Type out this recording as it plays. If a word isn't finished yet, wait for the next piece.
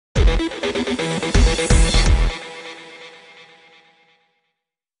Welcome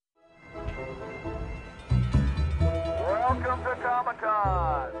to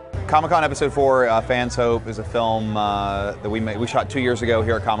Comic-Con. Comic-Con Episode 4, Fans Hope, is a film that we shot 2 years ago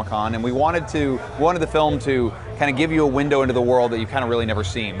here at Comic-Con, and we wanted the film to kind of give you a window into the world that you've kind of really never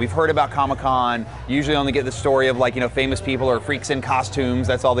seen. We've heard about Comic-Con, usually only get the story of, like, you know, famous people or freaks in costumes,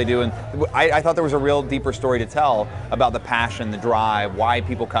 that's all they do, and I thought there was a real deeper story to tell about the passion, the drive, why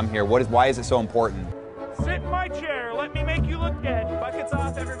people come here, why is it so important. Sit in my chair, let me make you look dead. Buckets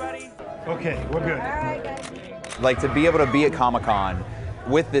off, everybody. Okay, we're good. All right, guys. Like, to be able to be at Comic-Con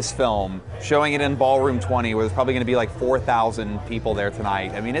with this film, showing it in Ballroom 20, where there's probably going to be like 4,000 people there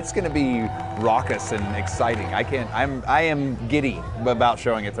tonight. I mean, it's going to be raucous and exciting. I am giddy about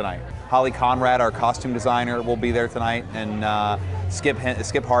showing it tonight. Holly Conrad, our costume designer, will be there tonight, and Skip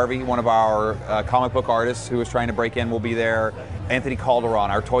Harvey, one of our comic book artists who is trying to break in, will be there. Anthony Calderon,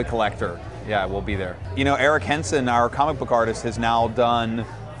 our toy collector, will be there. You know, Eric Henson, our comic book artist, has now done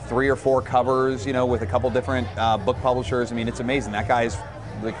 3 or 4 covers, you know, with a couple different book publishers. I mean, it's amazing. That guy's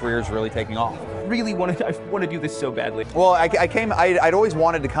career is really taking off. I want to do this so badly. Well, I'd always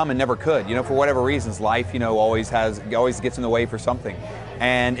wanted to come and never could. You know, for whatever reasons, life, you know, always gets in the way for something.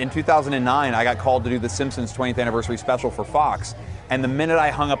 And in 2009, I got called to do the Simpsons 20th anniversary special for Fox. And the minute I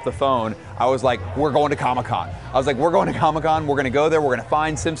hung up the phone, I was like, we're going to Comic-Con. I was like, we're going to Comic-Con, we're gonna go there, we're gonna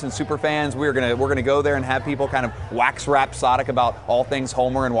find Simpsons superfans, we're gonna go there and have people kind of wax rhapsodic about all things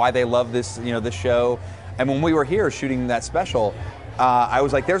Homer and why they love this, you know, this show. And when we were here shooting that special, I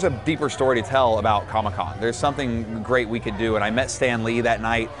was like, there's a deeper story to tell about Comic-Con. There's something great we could do. And I met Stan Lee that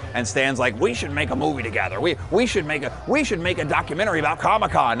night, and Stan's like, we should make a movie together. We should make a documentary about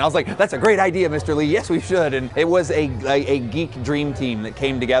Comic-Con. And I was like, that's a great idea, Mr. Lee. Yes, we should. And it was a geek dream team that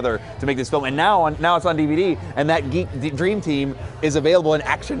came together to make this film. And now it's on DVD, and that geek dream team is available in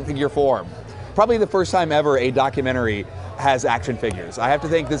action figure form. Probably the first time ever a documentary has action figures. I have to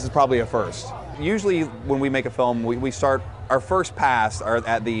think this is probably a first. Usually when we make a film, we start, our first pass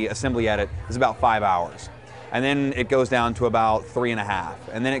at the assembly edit is about 5 hours. And then it goes down to about 3.5.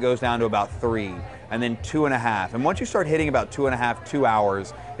 And then it goes down to about 3. And then 2.5. And once you start hitting about 2.5, 2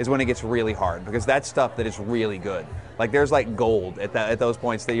 hours is when it gets really hard, because that's stuff that is really good. Like, there's like gold at those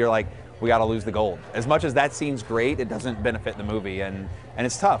points that you're like, we gotta lose the gold. As much as that scene's great, it doesn't benefit the movie, and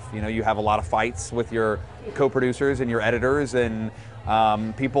it's tough. You know, you have a lot of fights with your co-producers and your editors, and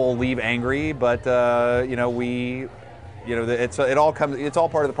people leave angry, but you know, it's all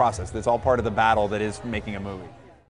part of the process. It's all part of the battle that is making a movie.